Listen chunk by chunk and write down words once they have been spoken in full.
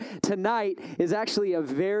tonight is actually a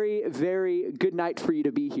very, very good night for you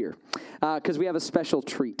to be here because we have a special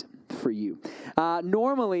treat for you.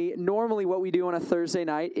 Normally what we do on a Thursday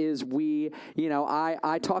night is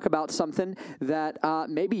I talk about something that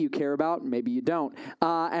maybe you care about, maybe you don't,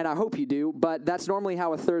 and I hope you do, but that's normally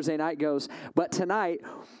how a Thursday night goes. But tonight,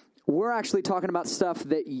 we're actually talking about stuff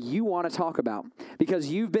that you want to talk about because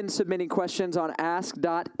you've been submitting questions on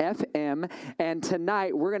ask.fm, and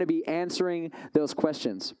tonight we're going to be answering those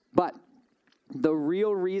questions. But the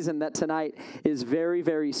real reason that tonight is very,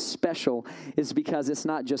 very special is because it's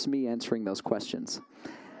not just me answering those questions.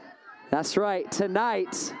 That's right.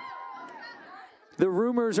 Tonight, the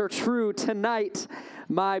rumors are true. Tonight,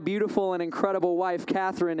 my beautiful and incredible wife,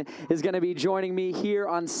 Catherine, is going to be joining me here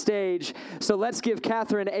on stage. So let's give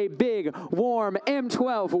Catherine a big, warm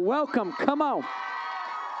M12 welcome. Come on.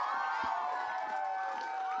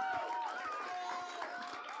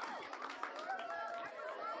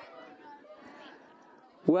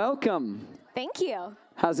 Welcome. Thank you.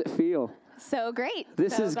 How's it feel? So great.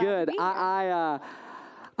 This so is good. I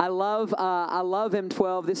love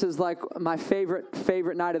M12. This is like my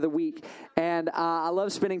favorite night of the week, and I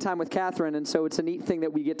love spending time with Catherine. And so it's a neat thing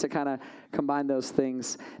that we get to kind of combine those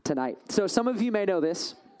things tonight. So some of you may know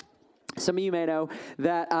this. Some of you may know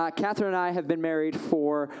that Catherine and I have been married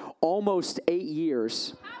for almost 8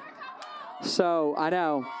 years. So I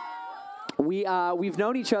know. We've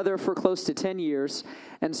known each other for close to 10 years,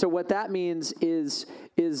 and so what that means is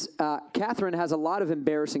Catherine has a lot of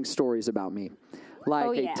embarrassing stories about me,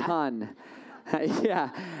 like a ton. Yeah,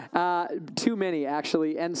 too many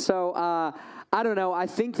actually, and so I don't know. I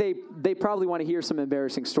think they probably want to hear some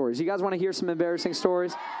embarrassing stories. You guys want to hear some embarrassing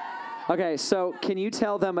stories? Okay, so can you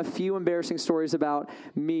tell them a few embarrassing stories about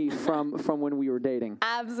me from when we were dating?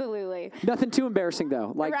 Absolutely. Nothing too embarrassing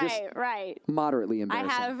though, like right. Moderately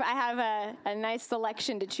embarrassing. I have a nice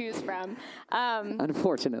selection to choose from.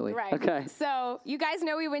 Unfortunately. Right. Okay. So you guys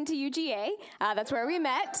know we went to UGA. That's where we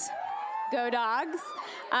met. Go Dogs.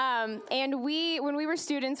 And when we were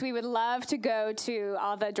students, we would love to go to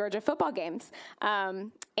all the Georgia football games.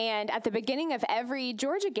 And at the beginning of every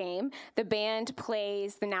Georgia game, the band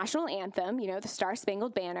plays the national anthem, the Star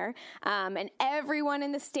Spangled Banner. And everyone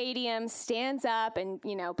in the stadium stands up and,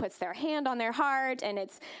 puts their hand on their heart. And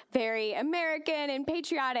it's very American and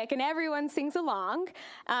patriotic. And everyone sings along.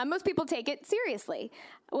 Most people take it seriously.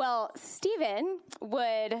 Well, Stephen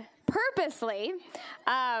would purposely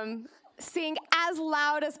sing as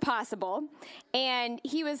loud as possible, and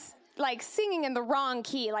he was like singing in the wrong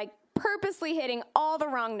key, like purposely hitting all the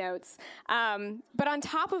wrong notes. But on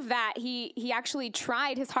top of that, he actually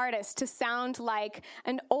tried his hardest to sound like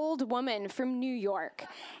an old woman from New York,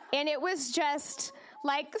 and it was just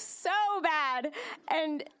like so bad.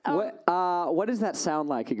 And what does that sound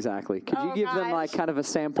like exactly? Could you give them like kind of a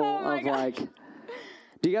sample of like?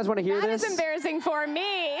 Do you guys want to hear this? That is embarrassing for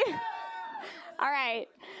me. All right.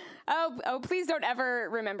 Oh, please don't ever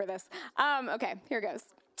remember this. Okay, here goes.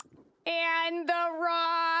 And the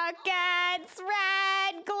rocket's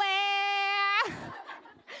red glare.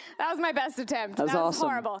 That was my best attempt. That was awesome.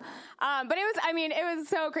 Horrible. But it was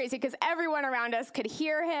so crazy because everyone around us could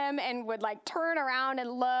hear him and would like turn around and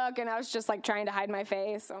look, and I was just like trying to hide my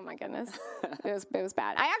face. Oh my goodness. It was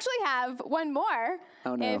bad. I actually have one more.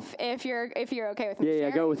 Oh no. If you're okay with me.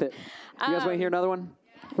 Yeah, go with it. You guys want to hear another one?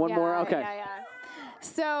 One more? Okay. Yeah.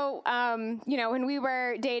 So, when we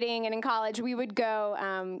were dating and in college, we would go,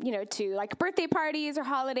 to like birthday parties or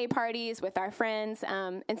holiday parties with our friends.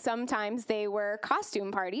 And sometimes they were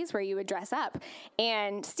costume parties where you would dress up.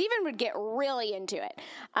 And Stephen would get really into it.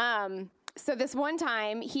 So this one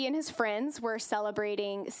time, he and his friends were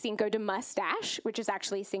celebrating Cinco de Mustache, which is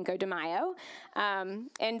actually Cinco de Mayo.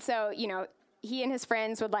 And so, he and his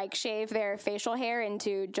friends would like shave their facial hair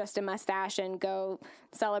into just a mustache and go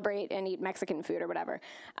celebrate and eat Mexican food or whatever.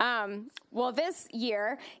 Well, this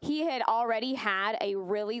year he had already had a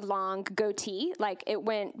really long goatee, like it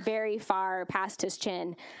went very far past his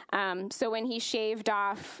chin. So when he shaved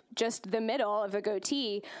off just the middle of the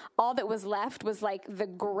goatee, all that was left was like the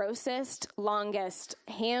grossest, longest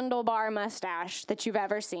handlebar mustache that you've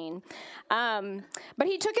ever seen. But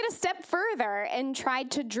he took it a step further and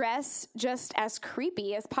tried to dress just as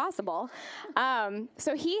creepy as possible.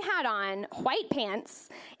 So he had on white pants,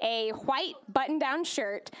 a white button-down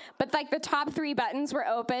shirt, but like the top 3 buttons were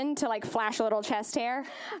open to like flash a little chest hair.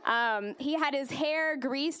 He had his hair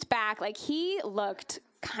greased back, like he looked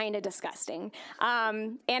kind of disgusting.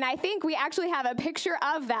 And I think we actually have a picture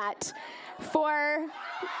of that for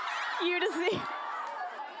you to see.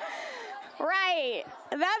 Right.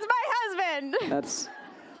 That's my husband.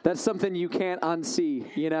 That's something you can't unsee,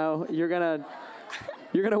 You're going to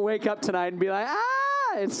You're going to wake up tonight and be like,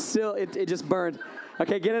 it's still, it just burned.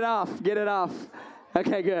 Okay, get it off. Get it off.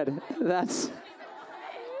 Okay, good. That's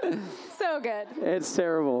so good. It's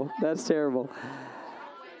terrible. That's terrible.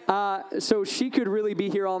 So she could really be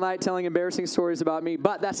here all night telling embarrassing stories about me,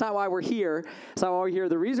 but that's not why we're here. That's not why we're here.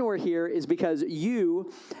 The reason we're here is because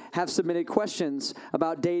you have submitted questions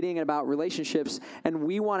about dating and about relationships, and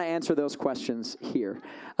we want to answer those questions here.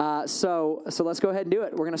 So let's go ahead and do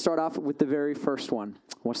it. We're going to start off with the very first one.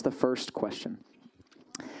 What's the first question?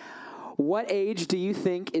 What age do you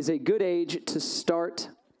think is a good age to start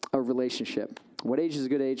a relationship? What age is a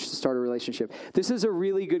good age to start a relationship? This is a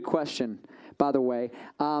really good question, by the way.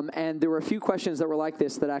 And there were a few questions that were like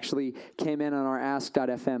this that actually came in on our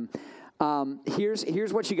ask.fm.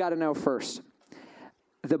 Here's what you got to know first.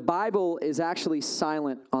 The Bible is actually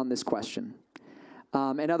silent on this question.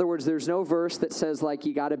 In other words, there's no verse that says like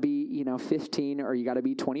you got to be, 15 or you got to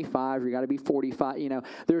be 25 or you got to be 45.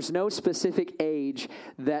 There's no specific age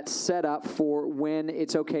that's set up for when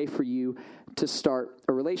it's okay for you to start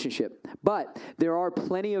a relationship. But there are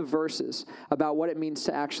plenty of verses about what it means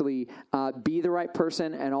to actually be the right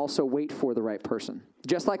person and also wait for the right person.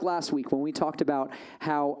 Just like last week when we talked about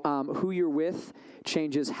how who you're with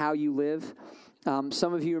changes how you live.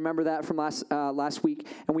 Some of you remember that from last week,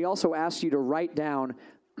 and we also asked you to write down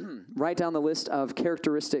the list of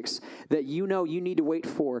characteristics that you need to wait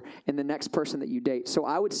for in the next person that you date. So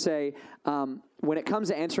I would say when it comes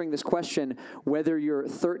to answering this question, whether you're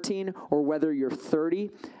 13 or whether you're 30,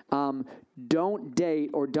 don't date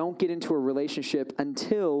or don't get into a relationship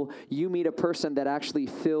until you meet a person that actually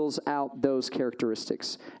fills out those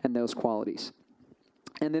characteristics and those qualities.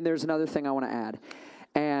 And then there's another thing I want to add,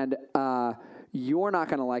 and you're not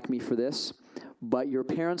going to like me for this, but your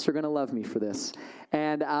parents are going to love me for this.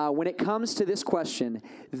 And when it comes to this question,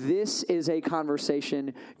 this is a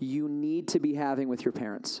conversation you need to be having with your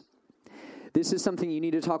parents. This is something you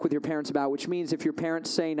need to talk with your parents about, which means if your parents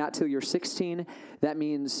say not till you're 16, that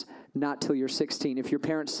means not till you're 16. If your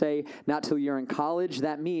parents say not till you're in college,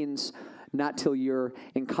 that means not till you're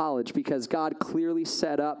in college, because God clearly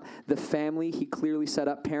set up the family. He clearly set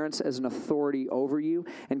up parents as an authority over you.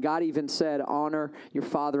 And God even said, honor your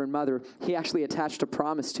father and mother. He actually attached a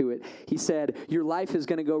promise to it. He said, your life is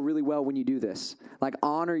going to go really well when you do this. Like,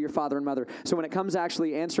 honor your father and mother. So when it comes to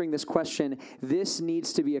actually answering this question, this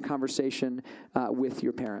needs to be a conversation with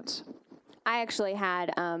your parents. I actually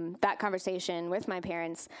had that conversation with my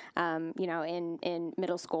parents, in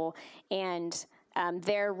middle school, and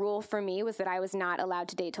their rule for me was that I was not allowed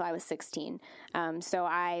to date till I was 16. So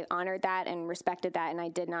I honored that and respected that, and I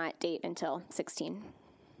did not date until 16.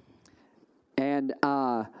 And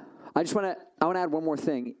I want to add one more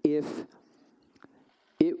thing.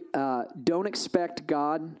 Don't expect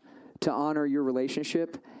God to honor your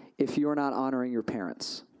relationship if you're not honoring your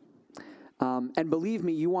parents. And believe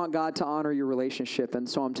me, you want God to honor your relationship. And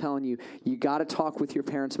so I'm telling you, you got to talk with your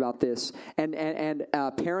parents about this. And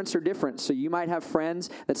parents are different. So you might have friends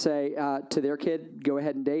that say to their kid, go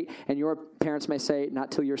ahead and date. And your parents may say, not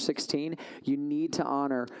till you're 16. You need to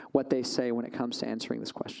honor what they say when it comes to answering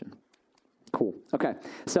this question. Cool. Okay.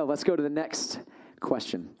 So let's go to the next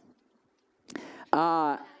question.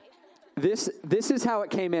 This is how it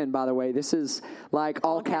came in, by the way. This is like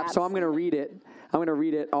all caps. So I'm going to read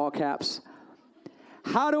it. All caps.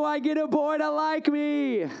 How do I get a boy to like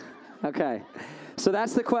me? Okay. So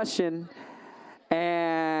that's the question.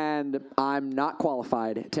 And I'm not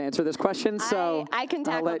qualified to answer this question. So I can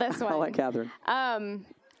tackle this one. I'll let Catherine.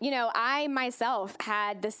 I myself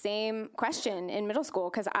had the same question in middle school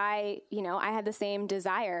because I had the same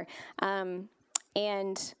desire. And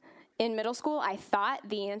in middle school, I thought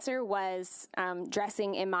the answer was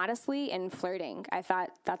dressing immodestly and flirting. I thought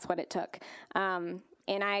that's what it took.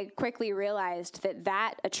 And I quickly realized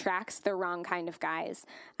that attracts the wrong kind of guys.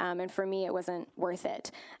 And for me, it wasn't worth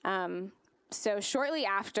it. So shortly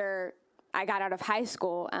after I got out of high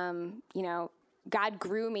school, God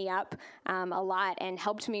grew me up a lot and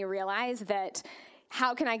helped me realize that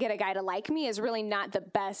how can I get a guy to like me is really not the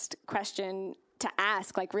best question to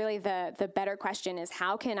ask. Like, really the better question is,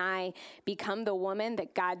 how can I become the woman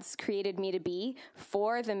that God's created me to be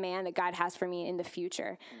for the man that God has for me in the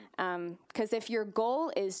future? Because if your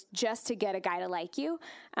goal is just to get a guy to like you,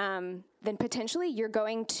 then potentially you're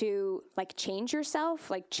going to change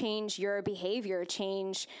yourself, change your behavior,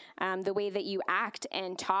 change the way that you act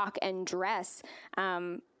and talk and dress,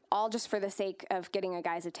 all just for the sake of getting a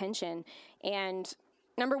guy's attention. And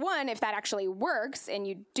number one, if that actually works and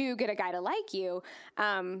you do get a guy to like you,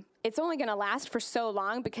 it's only going to last for so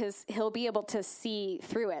long because he'll be able to see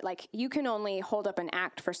through it. Like, you can only hold up an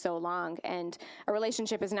act for so long, and a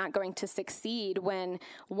relationship is not going to succeed when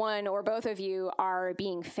one or both of you are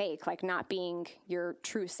being fake, like not being your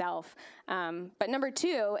true self. But number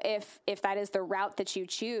two, if that is the route that you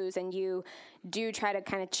choose and you do try to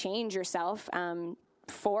kind of change yourself,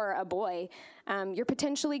 for a boy, you're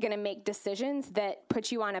potentially going to make decisions that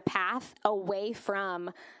put you on a path away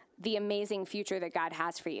from the amazing future that God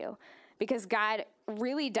has for you. Because God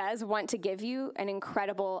really does want to give you an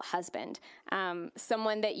incredible husband,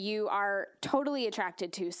 someone that you are totally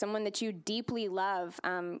attracted to, someone that you deeply love.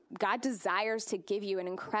 God desires to give you an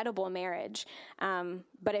incredible marriage.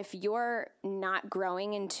 But if you're not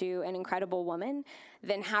growing into an incredible woman,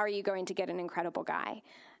 then how are you going to get an incredible guy?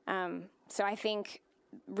 So I think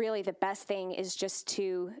really the best thing is just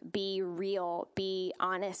to be real, be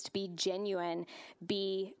honest, be genuine,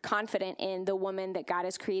 be confident in the woman that God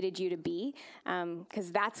has created you to be,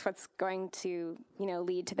 because that's what's going to,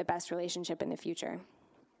 lead to the best relationship in the future.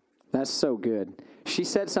 That's so good. She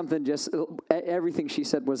said something, everything she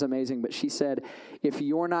said was amazing, but she said, if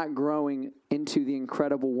you're not growing into the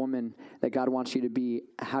incredible woman that God wants you to be,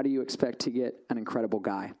 how do you expect to get an incredible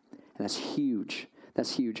guy? And that's huge.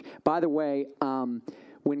 That's huge. By the way,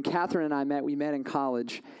 when Catherine and I met, we met in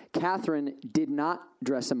college. Catherine did not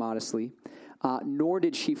dress immodestly, nor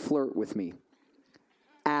did she flirt with me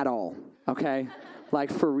at all, okay? Like,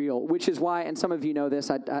 for real, which is why, and some of you know this,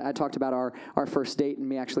 I talked about our first date and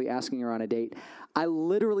me actually asking her on a date. I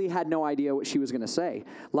literally had no idea what she was going to say.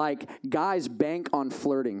 Like, guys bank on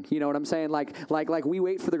flirting. You know what I'm saying? Like we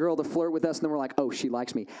wait for the girl to flirt with us, and then we're like, oh, she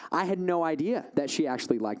likes me. I had no idea that she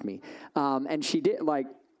actually liked me. And she did,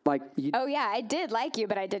 oh, yeah, I did like you,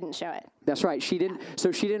 but I didn't show it. That's right. She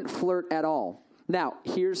didn't flirt at all. Now,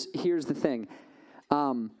 here's the thing.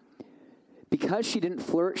 Because she didn't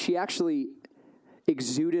flirt, she actually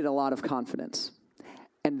exuded a lot of confidence.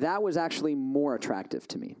 And that was actually more attractive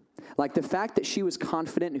to me. Like, the fact that she was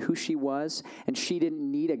confident in who she was and she didn't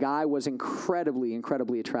need a guy was incredibly,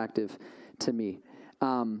 incredibly attractive to me.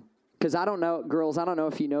 Because I don't know, girls, I don't know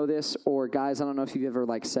if you know this, or guys, I don't know if you've ever,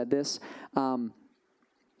 said this,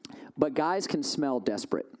 but guys can smell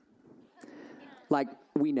desperate. Like,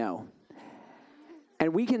 we know.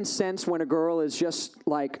 And we can sense when a girl is just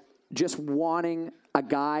wanting a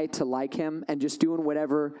guy to like him and just doing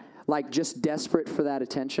whatever, just desperate for that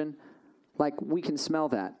attention. We can smell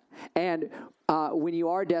that. And when you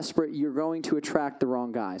are desperate, you're going to attract the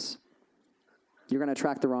wrong guys. You're going to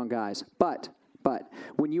attract the wrong guys. But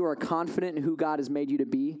when you are confident in who God has made you to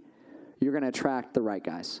be, you're going to attract the right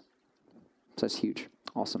guys. So that's huge.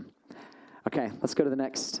 Awesome. Okay, let's go to the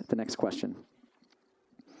next question.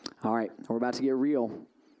 All right, we're about to get real.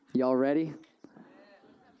 Y'all ready?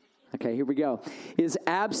 Okay, here we go. Is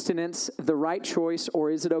abstinence the right choice, or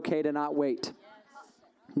is it okay to not wait?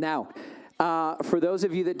 Now, for those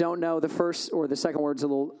of you that don't know, the first or the second word's a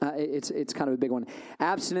little, it's kind of a big one.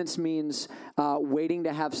 Abstinence means waiting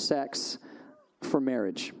to have sex for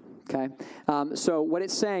marriage, okay? So what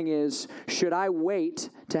it's saying is, should I wait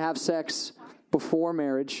to have sex before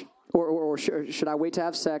marriage, or should I wait to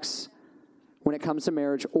have sex when it comes to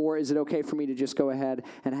marriage, or is it okay for me to just go ahead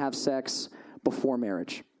and have sex before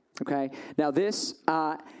marriage? Okay. Now this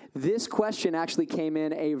question actually came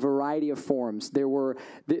in a variety of forms.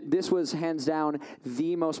 This was hands down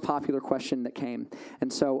the most popular question that came.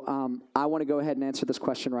 And so I want to go ahead and answer this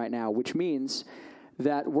question right now, which means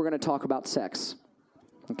that we're going to talk about sex.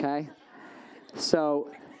 Okay.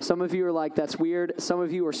 So some of you are like, that's weird. Some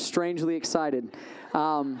of you are strangely excited.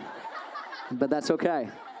 But that's okay.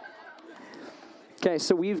 Okay.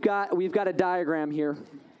 So we've got a diagram here.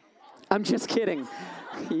 I'm just kidding.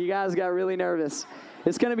 You guys got really nervous.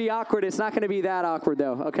 It's going to be awkward. It's not going to be that awkward,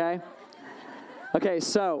 though, okay? Okay,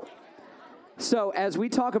 so as we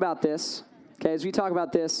talk about this,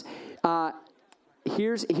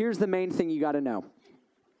 here's the main thing you got to know.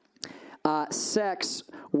 Sex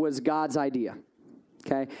was God's idea,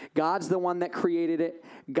 okay? God's the one that created it.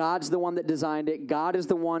 God's the one that designed it. God is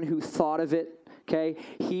the one who thought of it. Okay,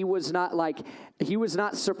 he was not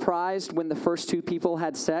surprised when the first two people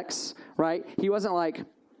had sex, right? He wasn't like,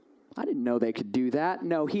 I didn't know they could do that.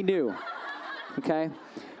 No, he knew. Okay,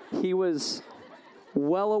 he was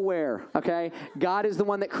well aware. Okay, God is the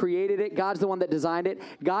one that created it. God's the one that designed it.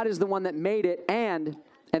 God is the one that made it, and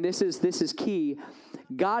this is key.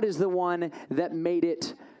 God is the one that made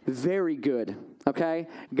it very good. Okay,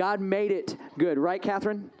 God made it good, right,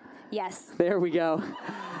 Catherine? Yes. There we go.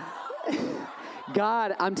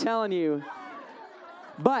 God, I'm telling you.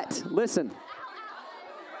 But listen,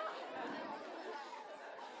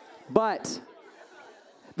 But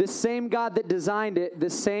the same God that designed it, the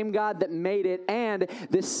same God that made it, and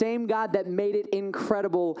the same God that made it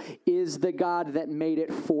incredible is the God that made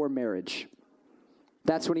it for marriage.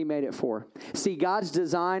 That's what he made it for. See, God's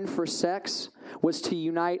design for sex was to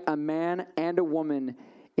unite a man and a woman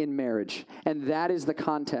in marriage. And that is the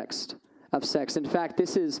context of sex. In fact,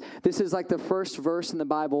 this is like the first verse in the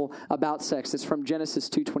Bible about sex. It's from Genesis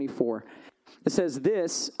 2:24. It says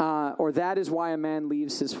this, or that is why a man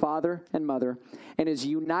leaves his father and mother and is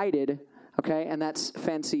united, okay, and that's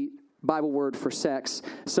fancy Bible word for sex.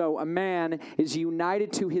 So a man is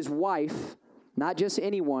united to his wife, not just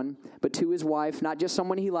anyone, but to his wife, not just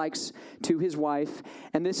someone he likes, to his wife.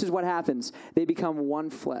 And this is what happens. They become one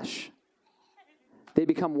flesh. They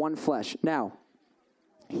become one flesh. Now,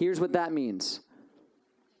 here's what that means.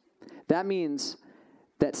 That means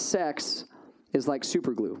that sex is like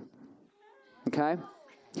super glue. Okay?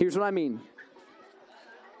 Here's what I mean.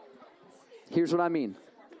 Here's what I mean.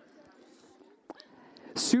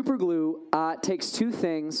 Super glue takes two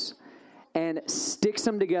things and sticks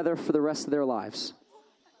them together for the rest of their lives.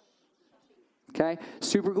 Okay?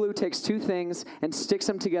 Super glue takes two things and sticks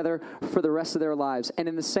them together for the rest of their lives. And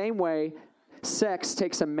in the same way, sex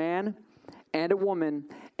takes a man and a woman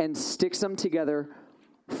and sticks them together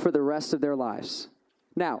for the rest of their lives.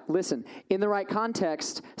 Now, listen, in the right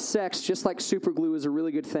context, sex, just like super glue, is a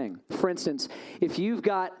really good thing. For instance, if you've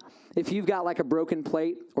got like a broken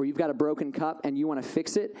plate or you've got a broken cup and you want to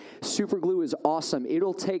fix it, super glue is awesome.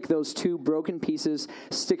 It'll take those two broken pieces,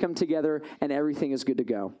 stick them together, and everything is good to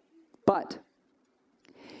go. But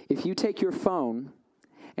if you take your phone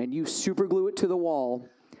and you super glue it to the wall,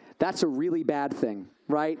 that's a really bad thing,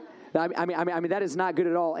 right? I mean, that is not good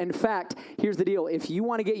at all. In fact, here's the deal. If you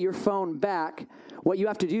want to get your phone back, what you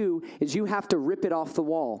have to do is you have to rip it off the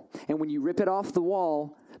wall. And when you rip it off the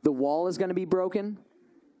wall is going to be broken,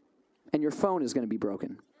 and your phone is going to be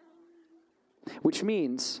broken. Which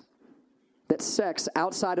means that sex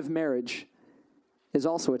outside of marriage is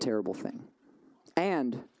also a terrible thing.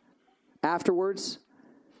 And afterwards,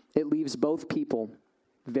 it leaves both people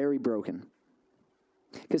very broken.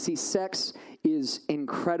 Because, see, sex is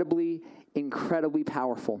incredibly, incredibly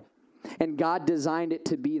powerful. And God designed it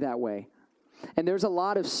to be that way. And there's a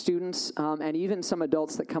lot of students and even some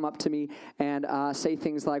adults that come up to me and say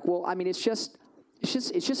things like, well, I mean, it's just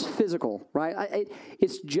physical, right?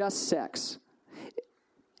 It's just sex.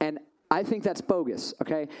 And I think that's bogus,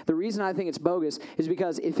 okay? The reason I think it's bogus is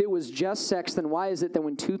because if it was just sex, then why is it that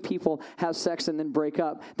when two people have sex and then break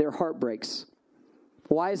up, their heart breaks?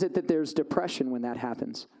 Why is it that there's depression when that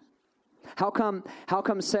happens? How come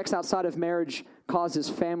sex outside of marriage causes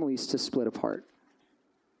families to split apart?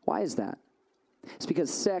 Why is that? It's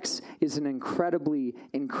because sex is an incredibly,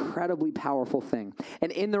 incredibly powerful thing.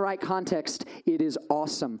 And in the right context, it is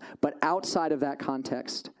awesome. But outside of that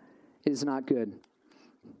context, it is not good.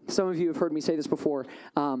 Some of you have heard me say this before.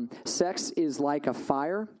 Sex is like a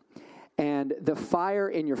fire, and the fire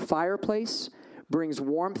in your fireplace brings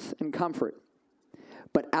warmth and comfort.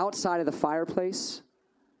 But outside of the fireplace,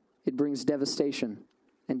 it brings devastation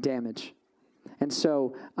and damage. And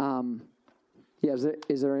so,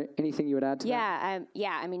 is there anything you would add to that?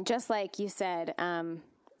 I mean, just like you said,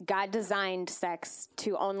 God designed sex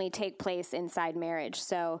to only take place inside marriage.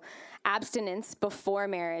 So abstinence before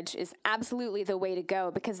marriage is absolutely the way to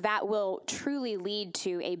go, because that will truly lead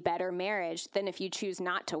to a better marriage than if you choose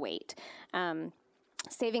not to wait.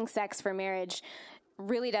 Saving sex for marriage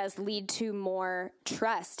really does lead to more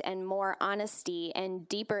trust and more honesty and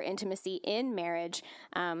deeper intimacy in marriage,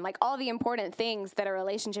 like all the important things that a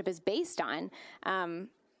relationship is based on.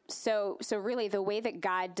 So really the way that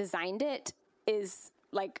God designed it is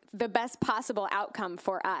like the best possible outcome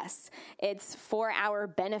for us. It's for our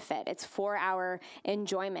benefit. It's for our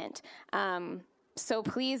enjoyment. So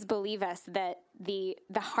please believe us that the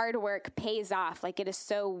hard work pays off. Like, it is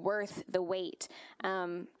so worth the wait.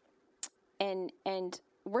 And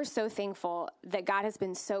we're so thankful that God has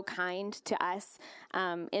been so kind to us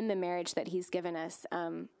in the marriage that he's given us.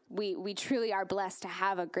 We truly are blessed to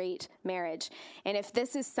have a great marriage. And if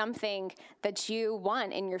this is something that you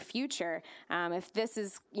want in your future, if this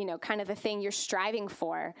is, kind of the thing you're striving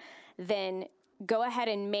for, then go ahead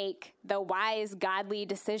and make the wise, godly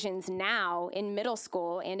decisions now in middle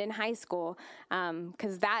school and in high school,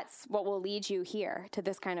 because that's what will lead you here to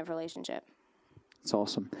this kind of relationship. It's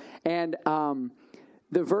awesome. And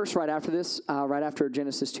the verse right after this, right after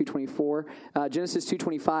Genesis 2:24, Genesis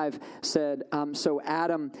 2:25 said, so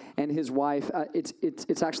Adam and his wife,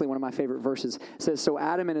 it's actually one of my favorite verses. It says, so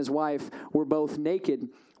Adam and his wife were both naked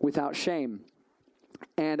without shame.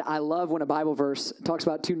 And I love when a Bible verse talks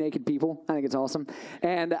about two naked people. I think it's awesome.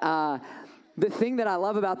 And the thing that I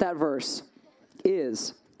love about that verse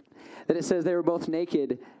is that it says they were both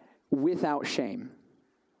naked without shame.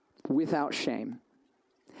 Without shame.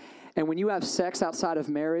 And when you have sex outside of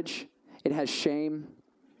marriage, it has shame,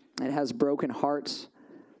 it has broken hearts,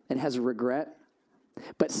 it has regret.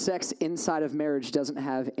 But sex inside of marriage doesn't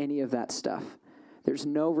have any of that stuff. There's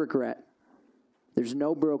no regret. There's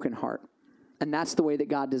no broken heart. And that's the way that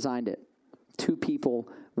God designed it. Two people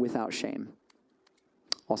without shame.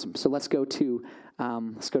 Awesome. So let's go to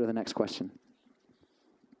the next question.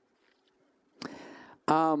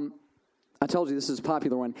 I told you this is a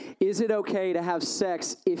popular one. Is it okay to have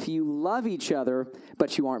sex if you love each other,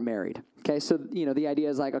 but you aren't married? Okay, so, the idea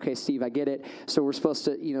is like, okay, Steve, I get it. So we're supposed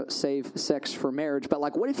to, save sex for marriage. But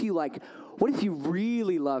what if you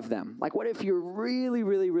really love them? Like, what if you're really,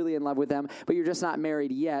 really, really in love with them, but you're just not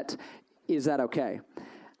married yet? Is that okay?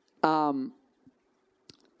 I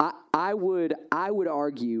would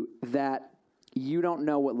argue that you don't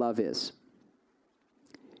know what love is.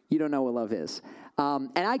 You don't know what love is.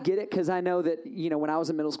 And I get it because I know that, when I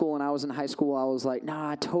was in middle school and I was in high school, I was like,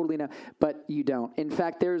 nah, I totally know. But you don't. In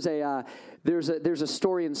fact, there's a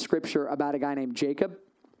story in Scripture about a guy named Jacob.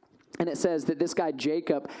 And it says that this guy,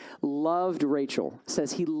 Jacob, loved Rachel. It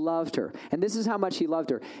says he loved her. And this is how much he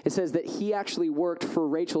loved her. It says that he actually worked for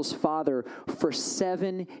Rachel's father for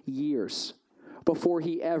 7 years before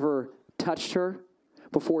he ever touched her,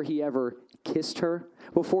 before he ever kissed her,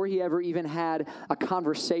 before he ever even had a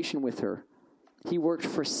conversation with her. He worked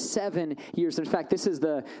for 7 years. In fact, this is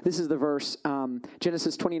the verse,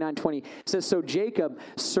 Genesis 29:20. It says, so Jacob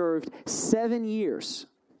served 7 years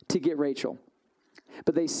to get Rachel,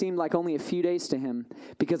 but they seemed like only a few days to him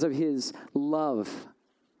because of his love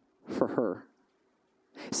for her.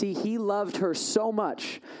 See, he loved her so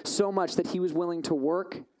much that he was willing to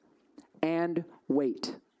work and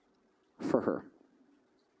wait for her.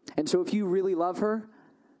 And so if you really love her,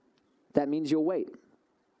 that means you'll wait.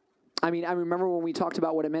 I remember when we talked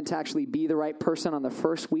about what it meant to actually be the right person on the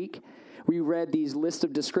first week, we read these list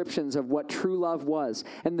of descriptions of what true love was.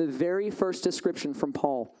 And the very first description from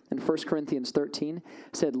Paul in 1 Corinthians 13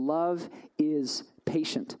 said, love is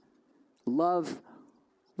patient. Love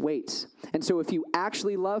waits. And so if you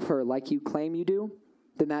actually love her like you claim you do,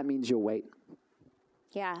 then that means you'll wait.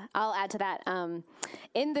 Yeah, I'll add to that.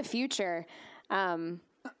 In the future,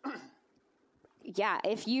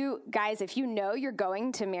 if you know you're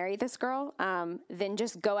going to marry this girl, then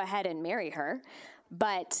just go ahead and marry her.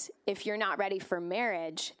 But if you're not ready for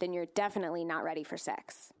marriage, then you're definitely not ready for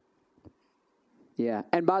sex. Yeah.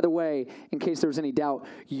 And by the way, in case there was any doubt,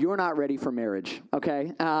 you're not ready for marriage.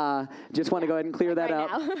 Okay. Just want to go ahead and clear that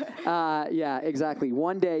up. Yeah, exactly.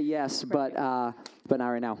 One day, yes, but not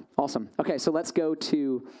right now. Awesome. Okay. So let's go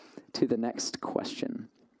to the next question.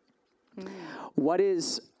 What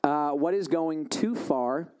is going too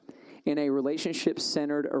far in a relationship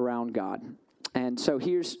centered around God? And so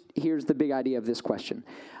here's the big idea of this question.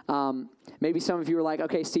 Maybe some of you are like,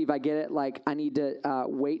 okay, Steve, I get it. Like, I need to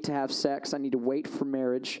wait to have sex. I need to wait for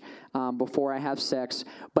marriage before I have sex.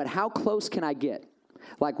 But how close can I get?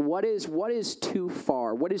 Like, what is too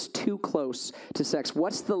far? What is too close to sex?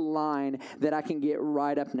 What's the line that I can get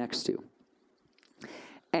right up next to?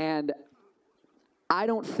 And I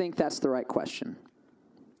don't think that's the right question.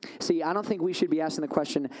 See, I don't think we should be asking the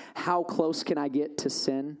question, how close can I get to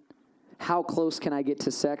sin? How close can I get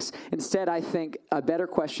to sex? Instead, I think a better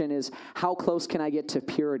question is, how close can I get to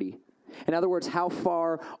purity? In other words, how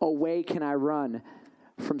far away can I run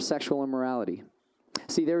from sexual immorality?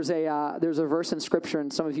 See, there's a verse in Scripture,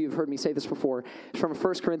 and some of you have heard me say this before. It's from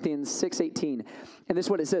 1 Corinthians 6:18. And this is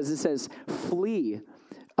what it says. It says, flee,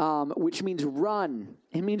 which means run.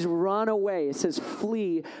 It means run away. It says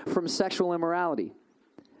flee from sexual immorality.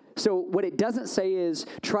 So what it doesn't say is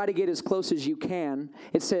try to get as close as you can.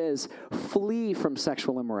 It says flee from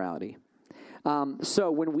sexual immorality.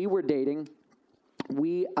 So when we were dating,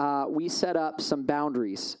 we set up some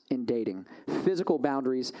boundaries in dating, physical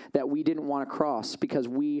boundaries that we didn't want to cross because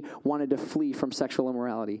we wanted to flee from sexual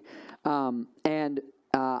immorality. And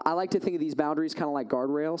I like to think of these boundaries kind of like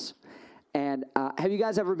guardrails. And have you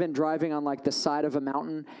guys ever been driving on like the side of a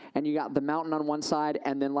mountain and you got the mountain on one side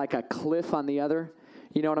and then like a cliff on the other?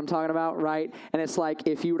 You know what I'm talking about, right? And it's like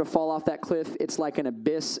if you were to fall off that cliff, it's like an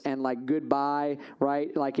abyss and like goodbye,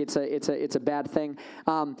 right? Like it's a bad thing.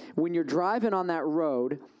 When you're driving on that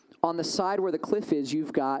road, on the side where the cliff is,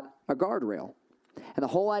 you've got a guardrail. And the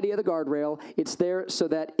whole idea of the guardrail, it's there so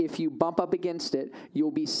that if you bump up against it,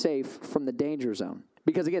 you'll be safe from the danger zone.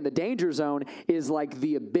 Because again, the danger zone is like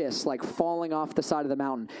the abyss, like falling off the side of the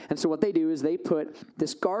mountain. And so what they do is they put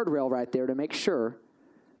this guardrail right there to make sure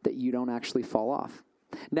that you don't actually fall off.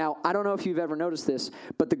 Now, I don't know if you've ever noticed this,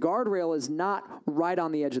 but the guardrail is not right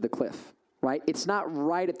on the edge of the cliff, right? It's not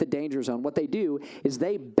right at the danger zone. What they do is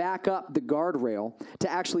they back up the guardrail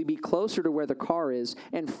to actually be closer to where the car is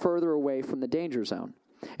and further away from the danger zone.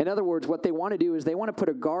 In other words, what they want to do is they want to put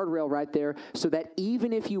a guardrail right there so that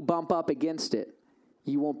even if you bump up against it,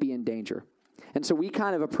 you won't be in danger. And so we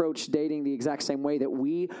kind of approached dating the exact same way, that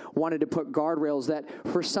we wanted to put guardrails that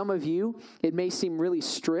for some of you, it may seem really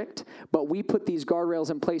strict, but we put these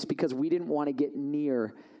guardrails in place because we didn't want to get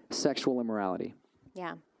near sexual immorality.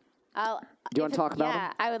 Yeah. Do you want to talk about them?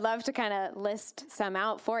 Yeah, I would love to kind of list some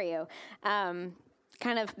out for you. Kind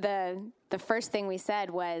of the first thing we said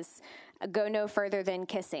was go no further than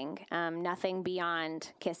kissing, nothing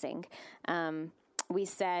beyond kissing. We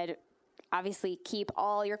said, obviously, keep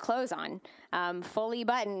all your clothes on, fully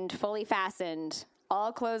buttoned, fully fastened,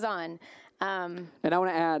 all clothes on. And I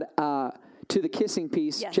want to add to the kissing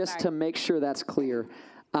piece, to make sure that's clear.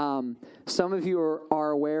 Some of you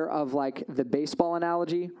are aware of like the baseball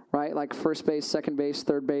analogy, right? Like first base, second base,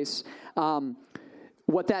 third base.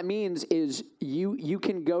 What that means is you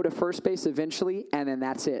can go to first base eventually, and then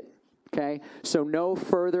that's it. Okay? So no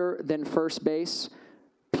further than first base,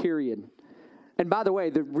 period. And by the way,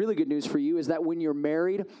 the really good news for you is that when you're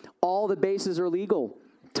married, all the bases are legal.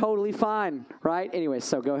 Totally fine, right? Anyway,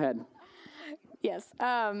 so go ahead. Yes.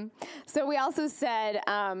 So we also said,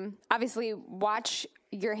 obviously, watch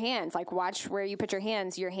your hands. Like, watch where you put your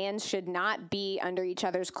hands. Your hands should not be under each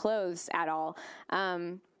other's clothes at all.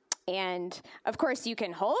 And, of course, you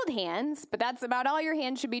can hold hands, but that's about all your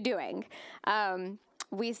hands should be doing.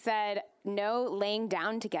 We said no laying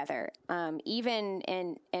down together. Even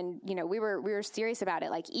you know, we were serious about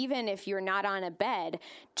it. Like, even if you're not on a bed,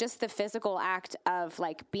 just the physical act of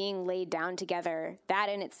like being laid down together, that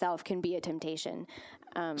in itself can be a temptation.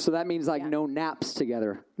 So that means like no naps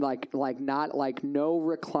together, like not like no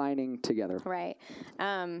reclining together. Right.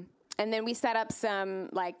 And then we set up some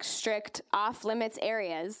like strict off limits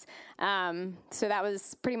areas. So that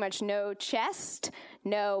was pretty much no chest,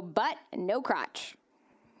 no butt, no crotch.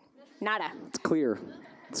 Nada. It's clear.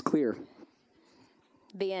 It's clear.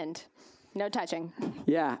 The end. No touching.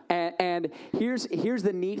 Yeah, and here's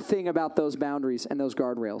the neat thing about those boundaries and those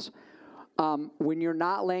guardrails. When you're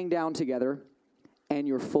not laying down together and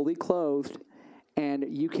you're fully clothed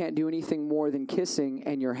and you can't do anything more than kissing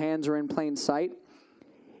and your hands are in plain sight,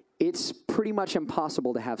 it's pretty much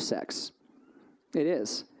impossible to have sex. It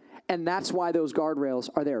is. And that's why those guardrails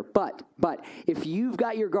are there. But if you've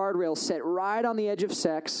got your guardrails set right on the edge of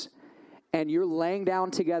sex, and you're laying down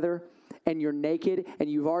together, and you're naked, and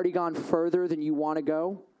you've already gone further than you want to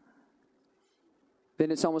go,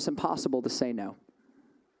 then it's almost impossible to say no.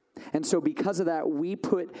 And so because of that, we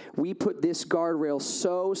put this guardrail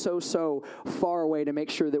so far away to make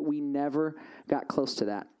sure that we never got close to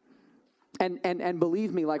that. And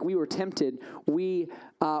believe me, like we were tempted, we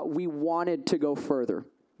wanted to go further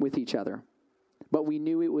with each other, but we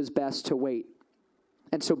knew it was best to wait.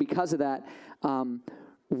 And so because of that,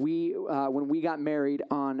 when we got married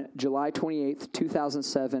on July 28th,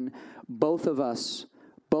 2007, both of us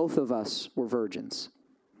were virgins.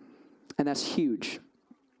 And that's huge.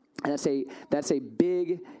 And that's a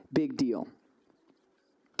big deal.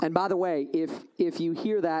 And by the way, if you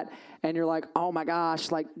hear that and you're like, oh my gosh,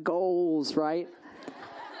 like goals, right?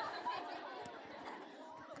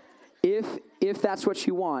 If that's what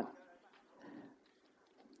you want,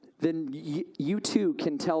 then you too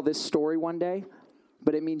can tell this story one day,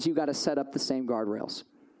 but it means you got to set up the same guardrails.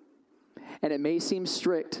 And it may seem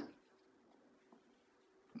strict,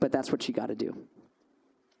 but that's what you got to do.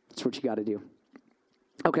 That's what you got to do.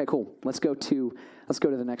 Okay, cool. Let's go to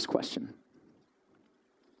the next question.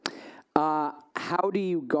 How do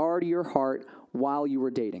you guard your heart while you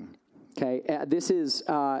were dating? Okay, this is,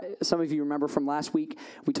 some of you remember from last week,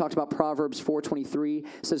 we talked about Proverbs 4:23.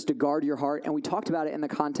 It says to guard your heart, and we talked about it in the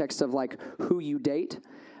context of like who you date,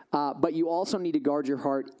 but you also need to guard your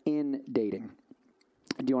heart in dating.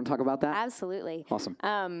 Do you want to talk about that? Absolutely.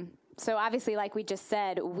 Awesome. So obviously, like we just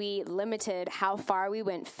said, we limited how far we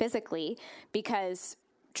went physically because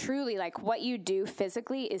truly, like what you do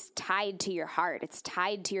physically is tied to your heart. It's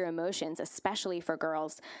tied to your emotions, especially for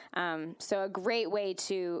girls. So a great way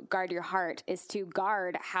to guard your heart is to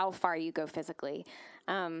guard how far you go physically.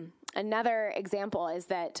 Another example is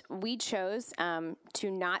that we chose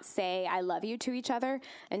to not say I love you to each other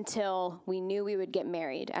until we knew we would get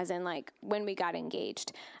married, as in like when we got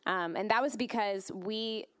engaged. And that was because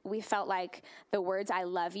we felt like the words I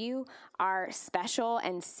love you are special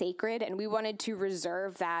and sacred, and we wanted to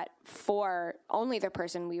reserve that for only the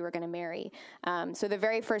person we were going to marry. So the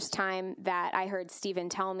very first time that I heard Stephen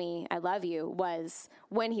tell me I love you was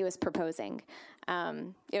when he was proposing.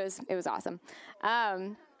 It was awesome.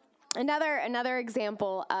 Another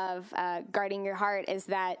example of guarding your heart is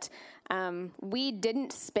that we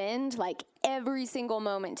didn't spend like every single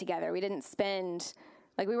moment together. We didn't spend,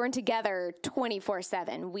 like we weren't together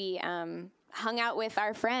 24/7. We hung out with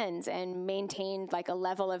our friends and maintained like a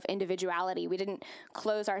level of individuality. We didn't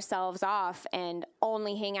close ourselves off and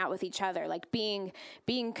only hang out with each other. Like being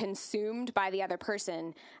consumed by the other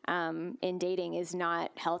person in dating is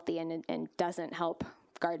not healthy and doesn't help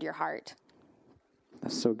guard your heart.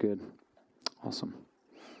 That's so good. Awesome.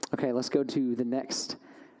 Okay, let's go to the next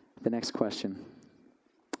question.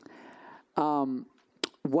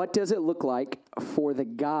 What does it look like for the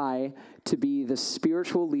guy to be the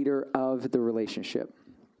spiritual leader of the relationship?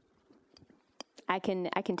 I can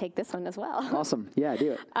take this one as well. Awesome. Yeah,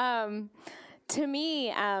 do it. To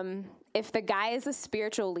me, if the guy is a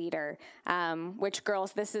spiritual leader, which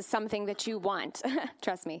girls, this is something that you want,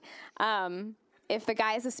 trust me. If the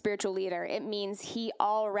guy is a spiritual leader, it means he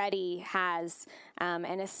already has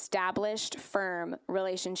an established, firm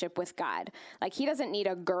relationship with God. Like, he doesn't need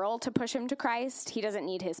a girl to push him to Christ. He doesn't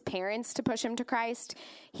need his parents to push him to Christ.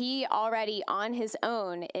 He already, on his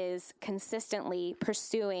own, is consistently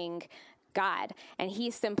pursuing God, and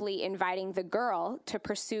he's simply inviting the girl to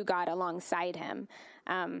pursue God alongside him.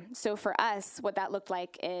 So for us, what that looked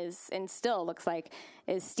like is, and still looks like,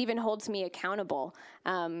 is Stephen holds me accountable.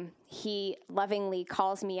 He lovingly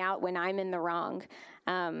calls me out when I'm in the wrong.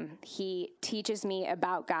 He teaches me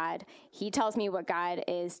about God. He tells me what God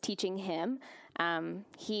is teaching him.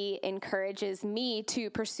 He encourages me to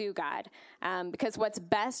pursue God, because what's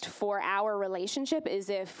best for our relationship is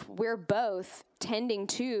if we're both tending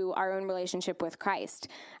to our own relationship with Christ.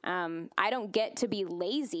 I don't get to be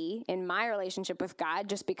lazy in my relationship with God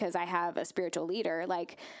just because I have a spiritual leader.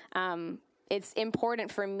 Like, it's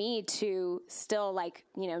important for me to still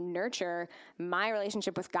nurture my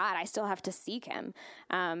relationship with God. I still have to seek him.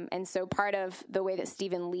 And so part of the way that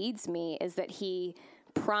Stephen leads me is that he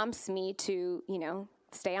prompts me to,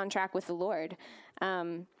 stay on track with the Lord.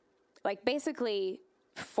 Basically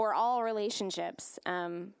for all relationships,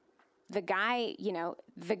 the guy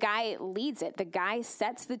leads it. The guy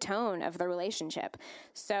sets the tone of the relationship.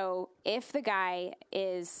 So if the guy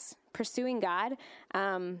is pursuing God,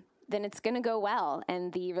 then it's going to go well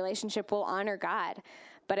and the relationship will honor God.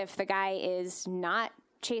 But if the guy is not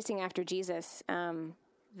chasing after Jesus, then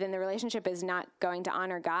the relationship is not going to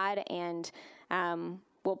honor God and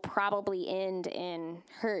will probably end in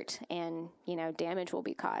hurt and, damage will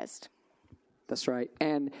be caused. That's right.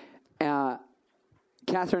 And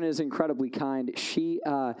Catherine is incredibly kind. She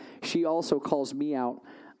also calls me out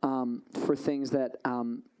for things that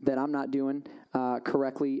I'm not doing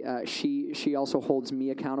correctly. She also holds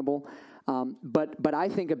me accountable. But I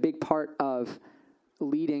think a big part of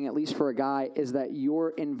leading, at least for a guy, is that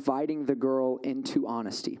you're inviting the girl into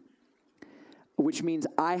honesty, which means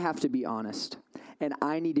I have to be honest and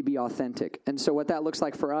I need to be authentic. And so what that looks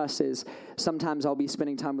like for us is sometimes I'll be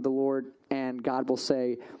spending time with the Lord and God will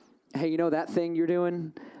say, hey, that thing you're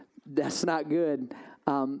doing, that's not good.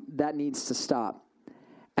 That needs to stop.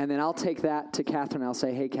 And then I'll take that to Catherine and I'll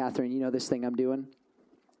say, hey, Catherine, this thing I'm doing,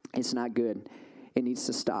 it's not good. It needs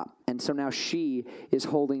to stop. And so now she is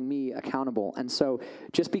holding me accountable. And so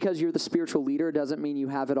just because you're the spiritual leader doesn't mean you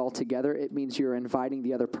have it all together. It means you're inviting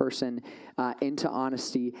the other person into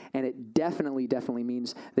honesty. And it definitely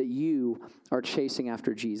means that you are chasing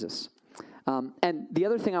after Jesus. And the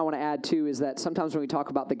other thing I want to add, too, is that sometimes when we talk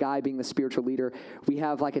about the guy being the spiritual leader, we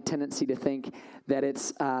have like a tendency to think that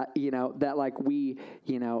it's, that like we,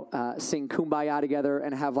 sing Kumbaya together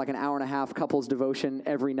and have like an hour and a half couples devotion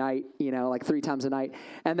every night, like 3 times a night.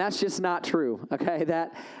 And that's just not true. Okay.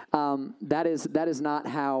 That is not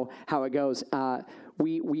how it goes.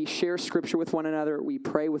 We share scripture with one another. We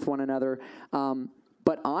pray with one another.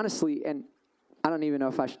 But honestly, and I don't even know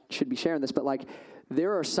if I should be sharing this, but like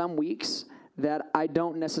there are some weeks that I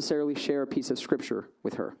don't necessarily share a piece of scripture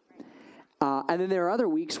with her. And then there are other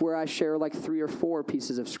weeks where I share like 3 or 4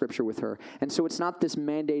 pieces of scripture with her. And so it's not this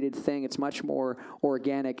mandated thing. It's much more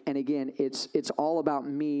organic. And again, it's all about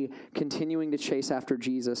me continuing to chase after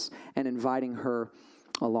Jesus and inviting her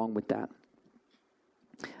along with that.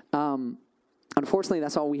 Unfortunately,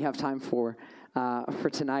 that's all we have time for for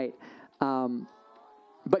tonight.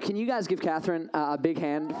 But can you guys give Catherine a big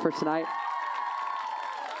hand for tonight?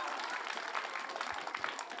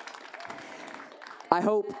 I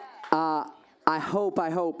hope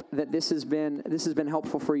that this has been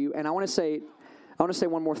helpful for you. And I want to say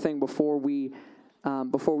one more thing before we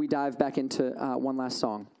dive back into one last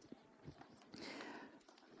song.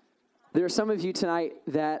 There are some of you tonight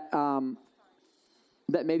that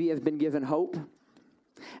maybe have been given hope,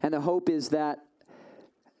 and the hope is that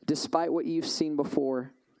despite what you've seen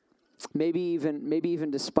before, maybe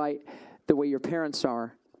even despite the way your parents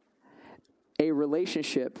are, a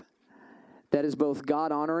relationship that is both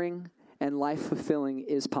God-honoring and life-fulfilling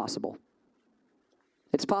is possible.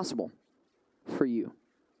 It's possible for you.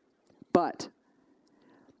 But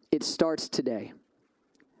it starts today.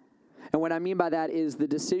 And what I mean by that is the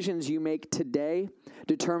decisions you make today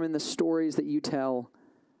determine the stories that you tell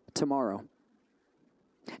tomorrow.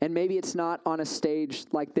 And maybe it's not on a stage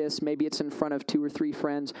like this. Maybe it's in front of 2 or 3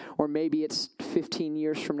 friends, or maybe it's 15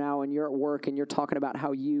 years from now and you're at work and you're talking about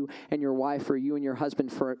how you and your wife or you and your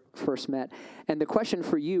husband first met. And the question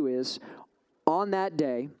for you is, on that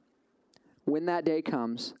day, when that day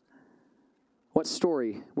comes, what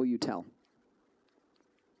story will you tell?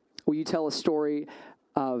 Will you tell a story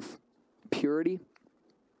of purity?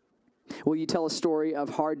 Will you tell a story of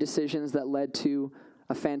hard decisions that led to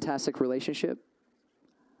a fantastic relationship?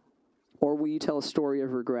 Or will you tell a story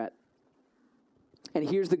of regret? And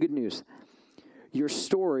here's the good news. Your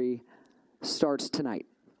story starts tonight.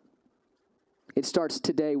 It starts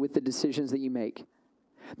today with the decisions that you make.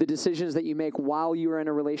 The decisions that you make while you're in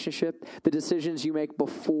a relationship, the decisions you make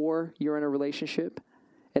before you're in a relationship,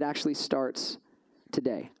 it actually starts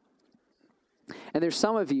today. And there's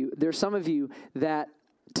some of you that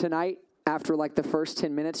tonight, after like the first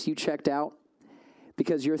 10 minutes, you checked out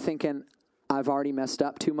because you're thinking, I've already messed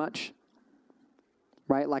up too much.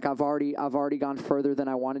 Right? Like I've already gone further than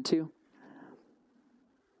I wanted to.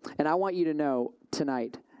 And I want you to know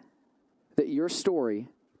tonight that your story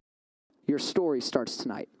starts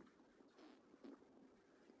tonight.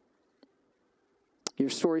 Your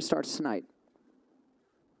story starts tonight.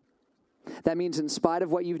 That means in spite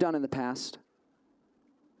of what you've done in the past,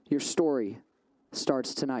 your story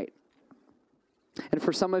starts tonight. And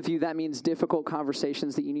for some of you, that means difficult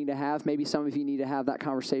conversations that you need to have. Maybe some of you need to have that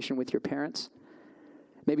conversation with your parents.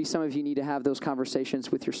 Maybe some of you need to have those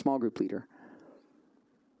conversations with your small group leader.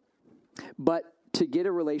 But to get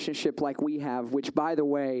a relationship like we have, which, by the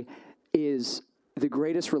way, is the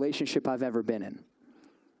greatest relationship I've ever been in,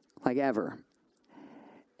 like ever.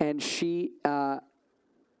 And I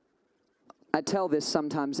tell this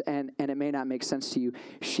sometimes, and it may not make sense to you.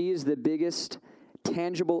 She is the biggest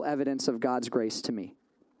tangible evidence of God's grace to me.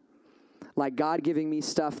 Like God giving me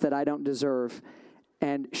stuff that I don't deserve.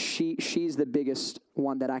 And she's the biggest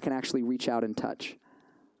one that I can actually reach out and touch.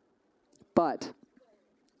 But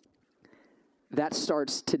that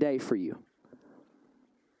starts today for you.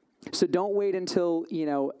 So don't wait until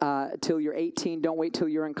you're 18. Don't wait till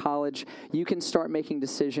you're in college. You can start making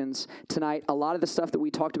decisions tonight. A lot of the stuff that we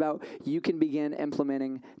talked about, you can begin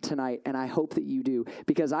implementing tonight. And I hope that you do.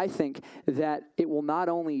 Because I think that it will not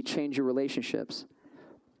only change your relationships,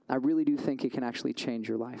 I really do think it can actually change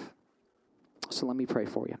your life. So let me pray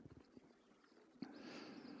for you.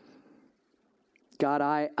 God,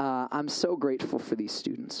 I'm so grateful for these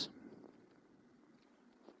students.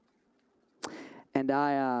 And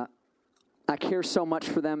I care so much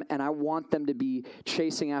for them, and I want them to be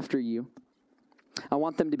chasing after you. I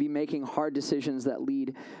want them to be making hard decisions that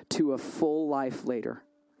lead to a full life later.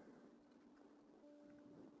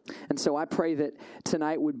 And so I pray that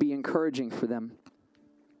tonight would be encouraging for them,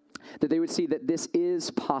 that they would see that this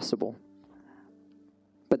is possible.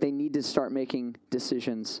 But they need to start making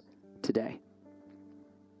decisions today.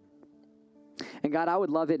 And God, I would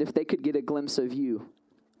love it if they could get a glimpse of you.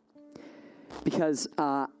 Because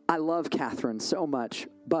I love Catherine so much,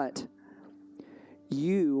 but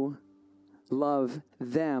you love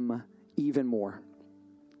them even more.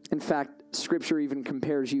 In fact, Scripture even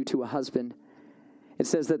compares you to a husband. It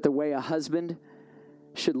says that the way a husband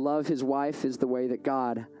should love his wife is the way that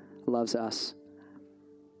God loves us.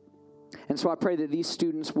 And so I pray that these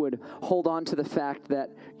students would hold on to the fact that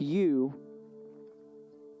you,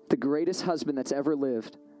 the greatest husband that's ever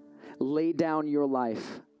lived, laid down your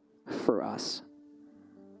life for us.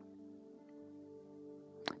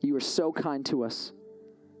 You are so kind to us.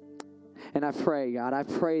 And I pray, God,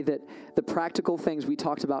 that the practical things we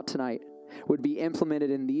talked about tonight would be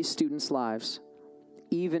implemented in these students' lives,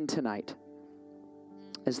 even tonight,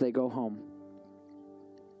 as they go home.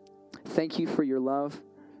 Thank you for your love.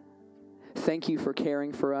 Thank you for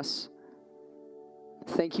caring for us.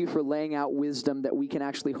 Thank you for laying out wisdom that we can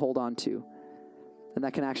actually hold on to and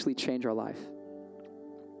that can actually change our life.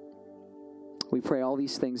 We pray all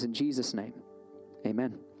these things in Jesus' name.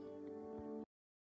 Amen.